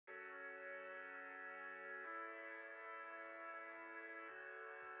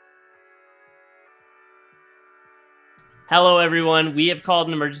Hello, everyone. We have called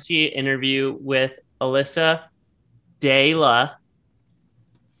an emergency interview with Alissa Doehla.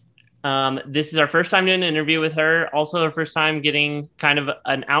 This is our first time doing an interview with her. Also, our first time getting kind of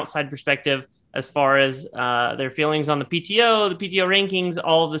an outside perspective as far as their feelings on the PTO, the PTO rankings,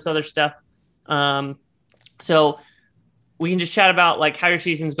 all of this other stuff. So we can just chat about like how your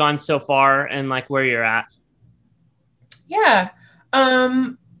season's gone so far and like where you're at. Yeah.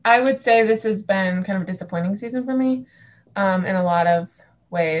 I would say this has been kind of a disappointing season for me, in a lot of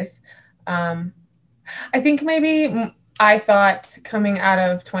ways. Um, I think maybe I thought coming out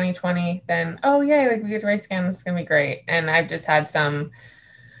of 2020, then, oh, yay, like we get to race again, this is going to be great. And I've just had some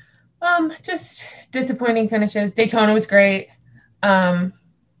just disappointing finishes. Daytona was great. Um,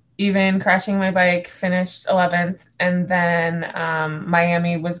 Even crashing my bike, finished 11th. And then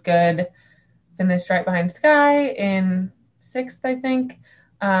Miami was good, finished right behind Sky in sixth, I think,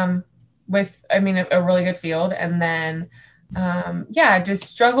 with, a really good field. And then, just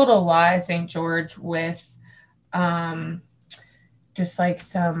struggled a lot at St. George with um, just like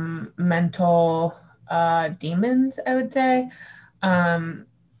some mental demons, I would say. Um,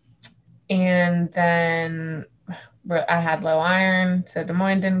 and then I had low iron, so Des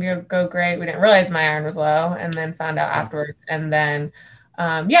Moines didn't go great. We didn't realize my iron was low, and then found out afterwards. And then,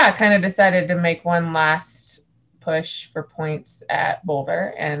 kind of decided to make one last push for points at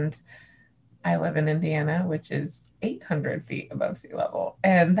Boulder. And I live in Indiana, which is 800 feet above sea level,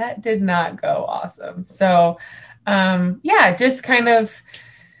 and that did not go awesome. So, just kind of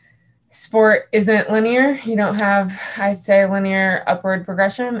sport isn't linear. You don't have, I'd say, linear upward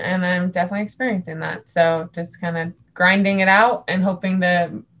progression, and I'm definitely experiencing that. So just kind of grinding it out and hoping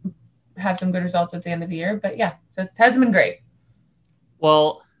to have some good results at the end of the year. But yeah, so it hasn't been great.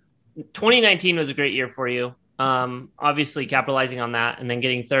 Well, 2019 was a great year for you. Obviously capitalizing on that and then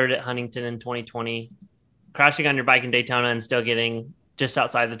getting third at Huntington in 2020, crashing on your bike in Daytona and still getting just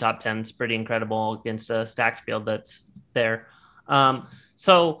outside the top 10 is pretty incredible against a stacked field that's there.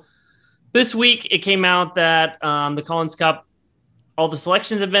 So this week it came out that the Collins Cup, all the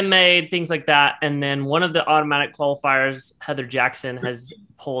selections have been made, things like that. And then one of the automatic qualifiers, Heather Jackson, has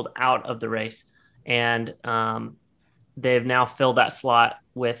pulled out of the race. And they've now filled that slot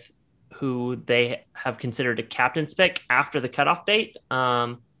with who they have considered a captain's pick after the cutoff date.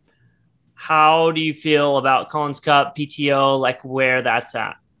 How do you feel about Collins Cup, PTO, like where that's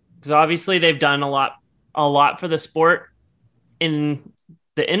at? Because obviously they've done a lot for the sport in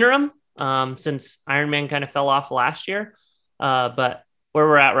the interim, since Ironman kind of fell off last year. But where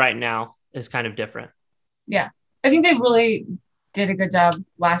we're at right now is kind of different. Yeah, I think they really did a good job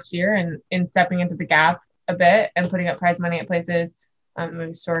last year in stepping into the gap a bit and putting up prize money at places we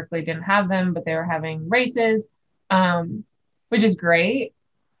historically didn't have them, but they were having races, which is great.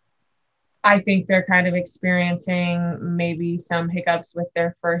 I think they're kind of experiencing maybe some hiccups with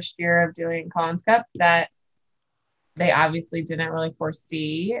their first year of doing Collins Cup that they obviously didn't really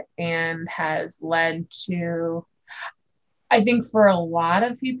foresee, and has led to, I think for a lot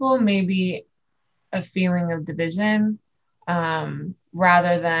of people, maybe a feeling of division,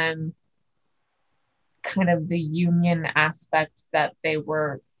 rather than kind of the union aspect that they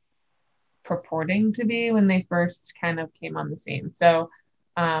were purporting to be when they first kind of came on the scene. So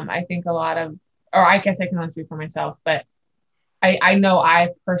I think a lot of, or I guess I can only speak for myself, but I know I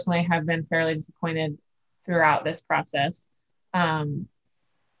personally have been fairly disappointed throughout this process. But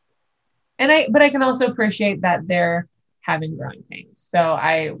I can also appreciate that they're having growing pains. So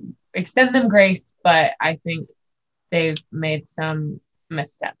I extend them grace, but I think they've made some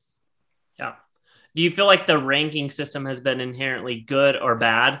missteps. Yeah. Do you feel like the ranking system has been inherently good or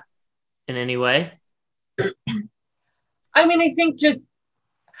bad in any way? I think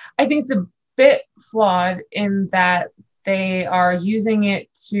it's a bit flawed in that they are using it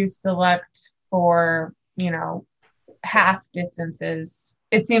to select for, half distances.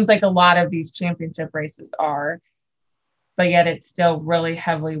 It seems like a lot of these championship races are, but yet it's still really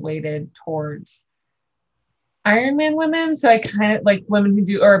heavily weighted towards Ironman women. So I kind of like women who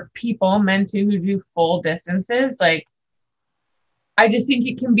do, or people, men too, who do full distances. Like, I just think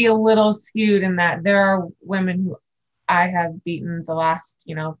it can be a little skewed in that there are women who I have beaten the last,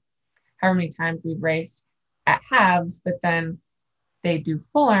 however many times we've raced at halves, but then they do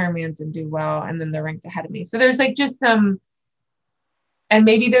full Ironmans and do well, and then they're ranked ahead of me. So there's like just some, and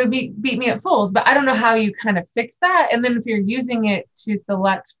maybe they would beat me at fulls, but I don't know how you kind of fix that. And then if you're using it to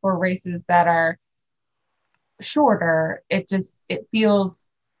select for races that are shorter, it feels,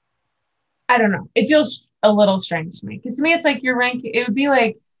 I don't know, it feels a little strange to me. Because to me, it's like your rank, it would be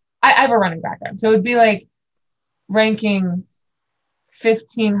like, I have a running background, so it would be like ranking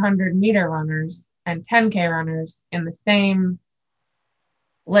 1,500 meter runners and 10K runners in the same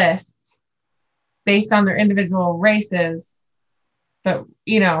list based on their individual races, but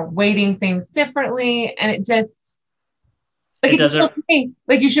weighting things differently. And it just like, it just feels to me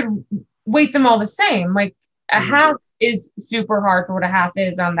like you should weight them all the same. Like a half is super hard for what a half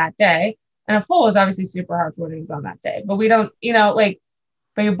is on that day. And a full is obviously super hard for what it is on that day. But we don't,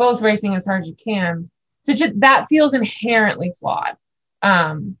 but you're both racing as hard as you can. So just, that feels inherently flawed.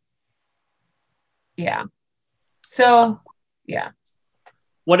 Yeah. So, yeah.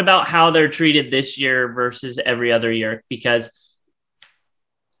 What about how they're treated this year versus every other year? Because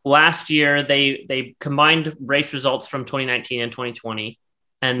last year they combined race results from 2019 and 2020.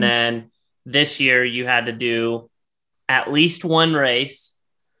 And then this year you had to do at least one race.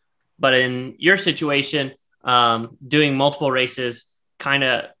 But in your situation, doing multiple races kind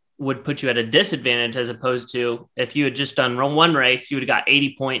of would put you at a disadvantage, as opposed to if you had just done one race, you would have got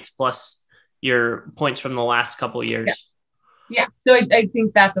 80 points plus your points from the last couple of years. Yeah. So I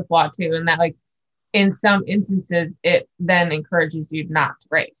think that's a flaw too. And that like in some instances, it then encourages you not to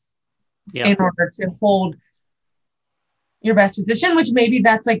race in order to hold your best position, which maybe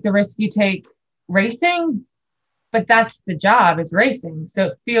that's like the risk you take racing, but that's the job, is racing. So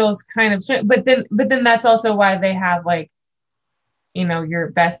it feels kind of strange, but then that's also why they have like,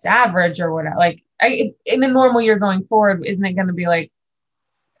 your best average or whatever. Like in a normal year going forward, isn't it going to be like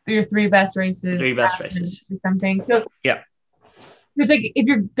your three best races or something? So yeah. It's like if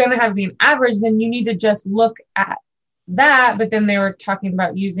you're gonna have to be an average, then you need to just look at that. But then they were talking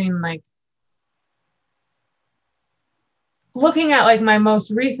about using looking at like my most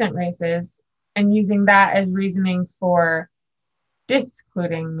recent races and using that as reasoning for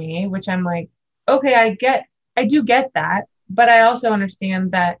discluding me, which I'm like, okay, I do get that, but I also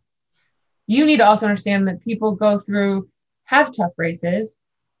understand that you need to also understand that people have tough races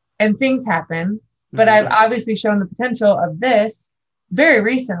and things happen. But I've obviously shown the potential of this very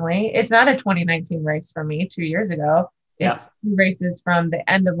recently. It's not a 2019 race for me 2 years ago. It's 2 races from the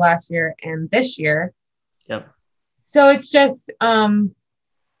end of last year and this year. Yep. So it's just, I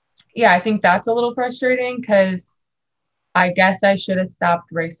think that's a little frustrating because I guess I should have stopped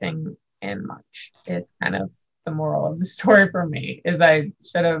racing in March is kind of the moral of the story for me, is I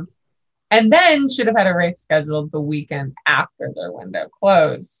should have had a race scheduled the weekend after their window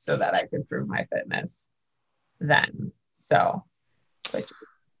closed so that I could prove my fitness then. So, which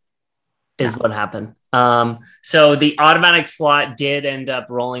is what happened. So the automatic slot did end up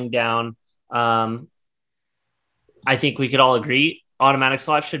rolling down. I think we could all agree automatic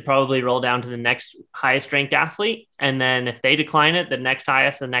slot should probably roll down to the next highest ranked athlete. And then if they decline it, the next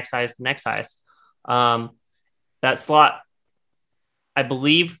highest, the next highest, the next highest. That slot, I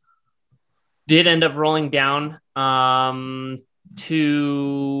believe, did end up rolling down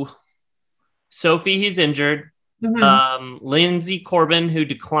to Sophie, who's injured, Lindsay Corbin, who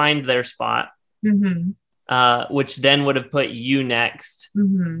declined their spot, which then would have put you next.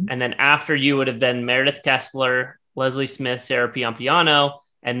 And then after you would have been Meredith Kessler, Leslie Smith, Sarah Piampiano,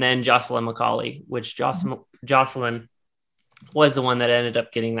 and then Jocelyn McCauley, which Jocelyn was the one that ended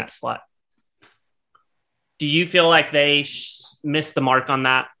up getting that slot. Do you feel like they missed the mark on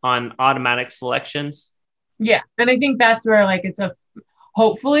that, on automatic selections? Yeah. And I think that's where it's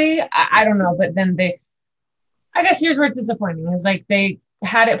hopefully, I don't know, but then I guess here's where it's disappointing is they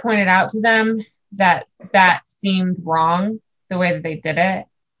had it pointed out to them that seemed wrong the way that they did it.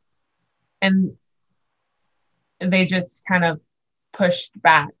 And they just kind of pushed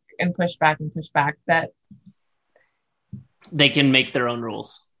back and pushed back and pushed back that they can make their own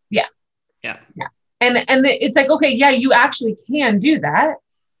rules. Yeah. Yeah. Yeah. And it's okay, yeah, you actually can do that,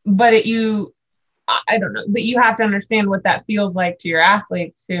 but I don't know, but you have to understand what that feels like to your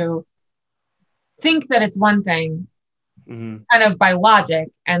athletes who think that it's one thing kind of by logic.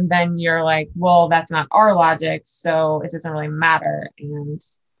 And then you're like, well, that's not our logic. So it doesn't really matter. And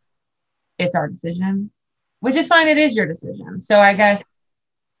it's our decision, which is fine. It is your decision. So I guess,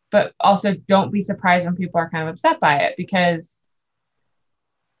 but also don't be surprised when people are kind of upset by it because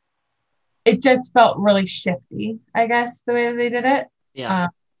it just felt really shifty, I guess, the way that they did it. Yeah.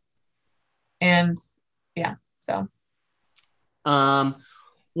 And yeah, so.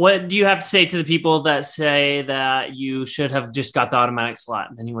 What do you have to say to the people that say that you should have just got the automatic slot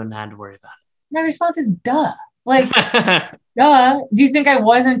and then you wouldn't have to worry about it? My response is duh. Duh. Do you think I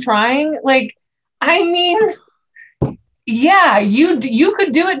wasn't trying? I mean, yeah, you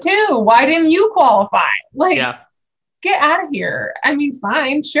could do it too. Why didn't you qualify? Yeah. Get out of here. I mean,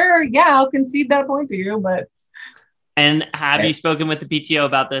 fine, sure. Yeah, I'll concede that point to you, but. And have you spoken with the PTO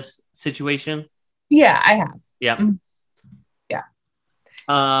about this situation? Yeah, I have. Yeah.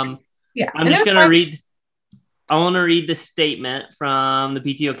 Yeah. Yeah. I'm just going to read. I want to read the statement from the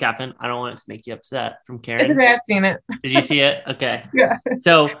PTO captain. I don't want it to make you upset, from Karen. It's okay. I've seen it. Did you see it? Okay. Yeah.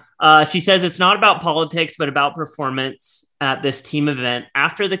 So she says it's not about politics, but about performance at this team event.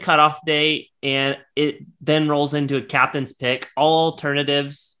 After the cutoff day, and it then rolls into a captain's pick, all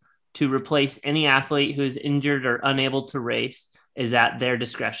alternatives to replace any athlete who is injured or unable to race is at their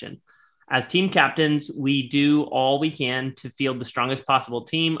discretion. As team captains, we do all we can to field the strongest possible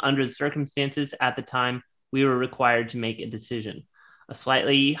team under the circumstances at the time. We were required to make a decision. A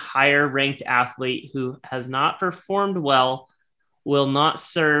slightly higher ranked athlete who has not performed well will not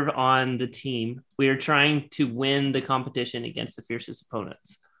serve on the team. We are trying to win the competition against the fiercest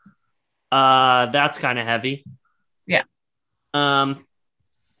opponents. That's kind of heavy. Yeah. I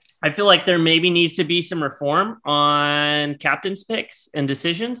feel like there maybe needs to be some reform on captain's picks and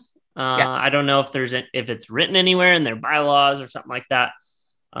decisions. I don't know if it's written anywhere in their bylaws or something like that,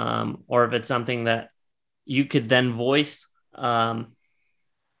 or if it's something that you could then voice. But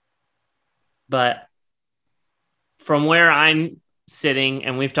from where I'm sitting,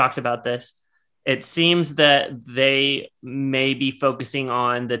 and we've talked about this, it seems that they may be focusing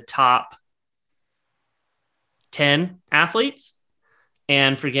on the top 10 athletes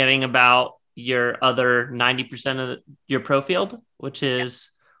and forgetting about your other 90% of your pro field, which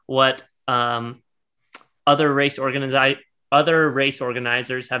is what other race organizers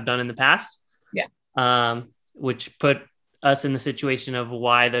have done in the past. Which put us in the situation of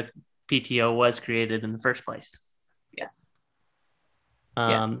why the PTO was created in the first place. Yes.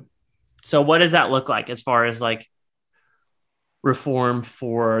 So what does that look like as far as like reform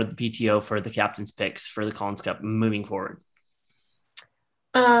for the PTO for the captain's picks for the Collins Cup moving forward?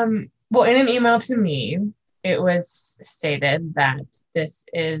 Well, in an email to me, it was stated that this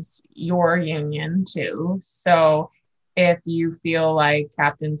is your union too. So if you feel like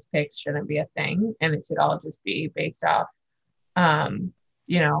captain's picks shouldn't be a thing and it should all just be based off,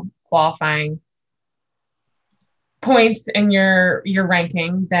 qualifying points in your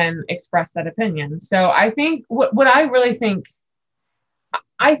ranking, then express that opinion. So I think what I really think,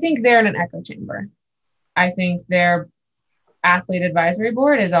 I think they're in an echo chamber. I think their athlete advisory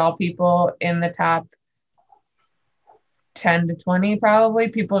board is all people in the top 10 to 20, probably.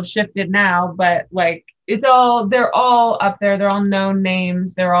 People have shifted now, but like they're all up there. They're all known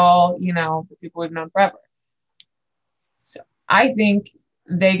names. They're all, the people we've known forever. So I think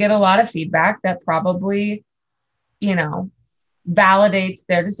they get a lot of feedback that probably, validates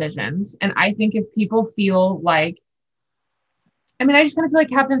their decisions. And I think if people feel like, I just kind of feel like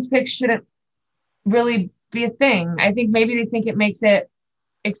captain's picks shouldn't really be a thing. I think maybe they think it makes it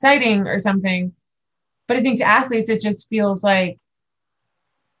exciting or something. But I think to athletes, it just feels like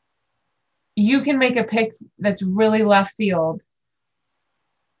you can make a pick that's really left field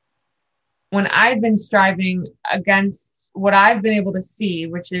when I've been striving against what I've been able to see,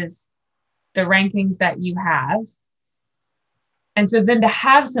 which is the rankings that you have. And so then to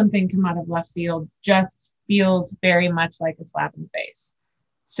have something come out of left field just feels very much like a slap in the face.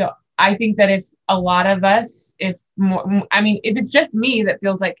 So I think that if a lot of us, if it's just me that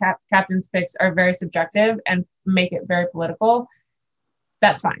feels like captain's picks are very subjective and make it very political,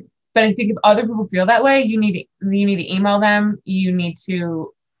 that's fine. But I think if other people feel that way, you need to email them. You need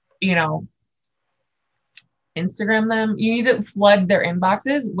to, Instagram them. You need to flood their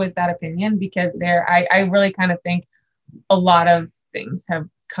inboxes with that opinion, because I really kind of think a lot of things have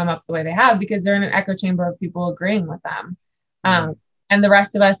come up the way they have because they're in an echo chamber of people agreeing with them. And the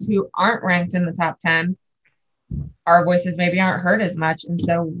rest of us who aren't ranked in the top 10, our voices maybe aren't heard as much. And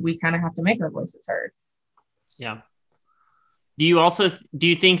so we kind of have to make our voices heard. Yeah. Do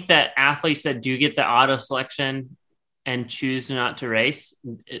you think that athletes that do get the auto selection and choose not to race,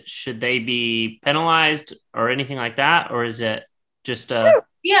 should they be penalized or anything like that? Or is it just I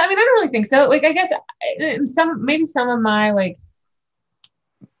don't really think so. Like, I guess some of my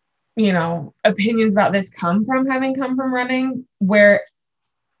opinions about this having come from running, where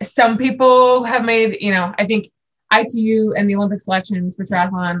some people have made, I think ITU and the Olympic selections for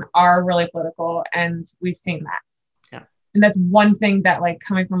triathlon are really political, and we've seen that. Yeah. And that's one thing that,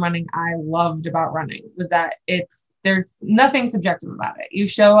 coming from running, I loved about running, was that there's nothing subjective about it. You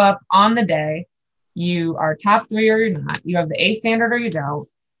show up on the day, you are top 3 or you're not, you have the A standard or you don't.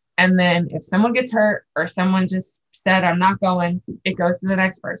 And then if someone gets hurt or someone just said, I'm not going, it goes to the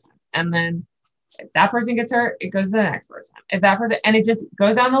next person. And then if that person gets hurt, it goes to the next person. And it just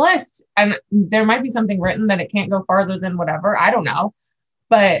goes down the list. And there might be something written that it can't go farther than whatever. I don't know.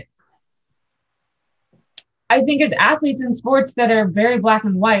 But I think as athletes in sports that are very black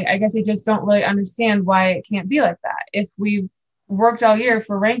and white, I guess I just don't really understand why it can't be like that. If we've worked all year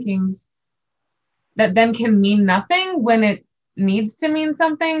for rankings that then can mean nothing when it needs to mean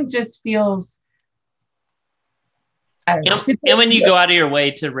something just feels, I don't know. And when you go out of your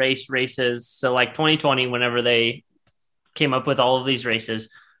way to races, so like 2020, whenever they came up with all of these races,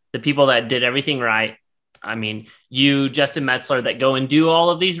 the people that did everything right, I mean, Justin Metzler, that go and do all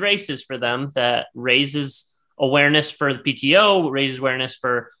of these races for them, that raises awareness for the PTO, raises awareness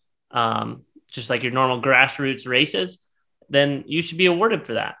for just like your normal grassroots races, then you should be awarded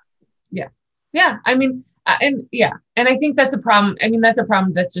for that. Yeah. Yeah. I mean, and I think that's a problem. I mean, that's a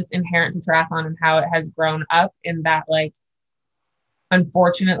problem that's just inherent to triathlon and how it has grown up, in that, like,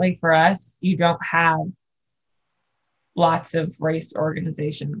 unfortunately for us, you don't have lots of race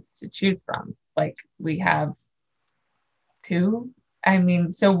organizations to choose from. Like, we have 2. I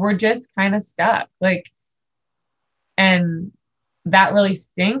mean, so we're just kind of stuck. Like, and that really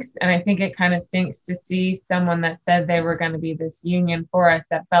stinks. And I think it kind of stinks to see someone that said they were going to be this union for us,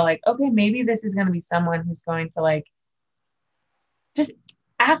 that felt like, okay, maybe this is going to be someone who's going to, like, just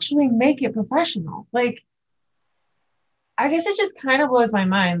actually make it professional. Like, I guess it just kind of blows my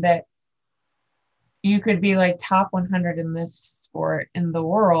mind that you could be like top 100 in this sport in the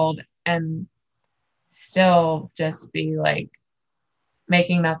world and still just be like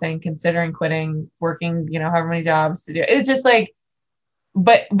making nothing, considering quitting, working, however many jobs to do. It's just like,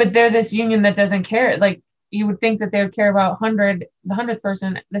 but they're this union that doesn't care. Like, you would think that they would care about the 100th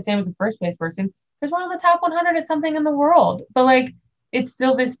person the same as the first place person, because one of the top 100 at something in the world. But like, it's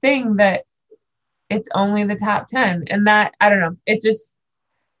still this thing that it's only the top 10. And that, I don't know, it just,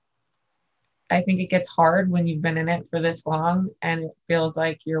 I think it gets hard when you've been in it for this long, and it feels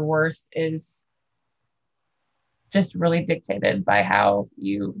like your worth is just really dictated by how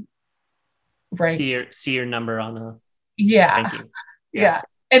you rank. See your number on a ranking. Yeah.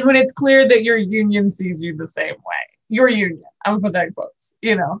 And when it's clear that your union sees you the same way, your union, I'm gonna put that in quotes,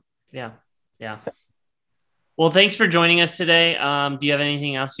 Yeah. So. Well, thanks for joining us today. Do you have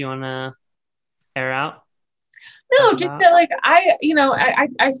anything else you want to air out? No, just that, like,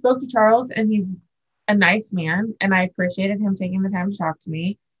 I spoke to Charles, and he's a nice man, and I appreciated him taking the time to talk to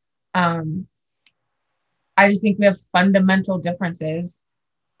me. I just think we have fundamental differences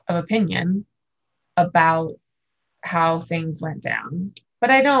of opinion about how things went down. But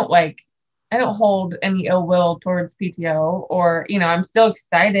I don't hold any ill will towards PTO, or, I'm still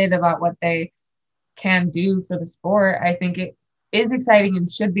excited about what they can do for the sport. I think it is exciting and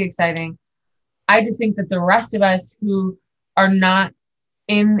should be exciting. I just think that the rest of us who are not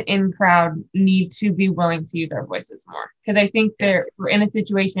in crowd need to be willing to use our voices more. Because I think we're in a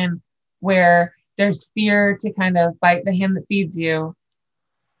situation where there's fear to kind of bite the hand that feeds you.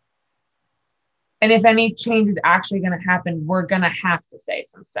 And if any change is actually going to happen, we're going to have to say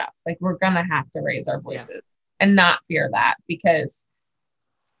some stuff. Like, we're going to have to raise our voices and not fear that, because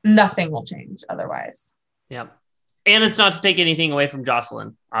nothing will change otherwise. Yeah. And it's not to take anything away from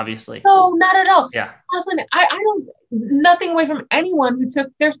Jocelyn, obviously. No, not at all. Yeah. Jocelyn, I don't, nothing away from anyone who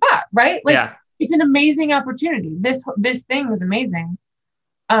took their spot, right? Like, It's an amazing opportunity. This thing was amazing.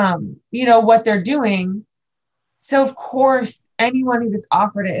 What they're doing. So of course, anyone who gets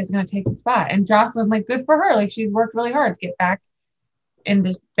offered it is going to take the spot. And Jocelyn, like, good for her. Like, she's worked really hard to get back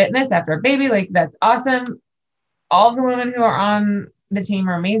into fitness after a baby. Like, that's awesome. All of the women who are on the team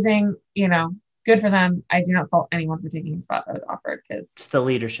are amazing. Good for them. I do not fault anyone for taking a spot that was offered, because it's the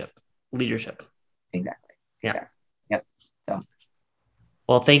leadership. Exactly. Yep. So,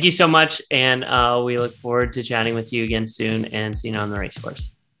 well, thank you so much. And we look forward to chatting with you again soon and seeing you on the race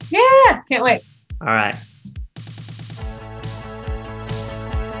course. Yeah. Can't wait. All right.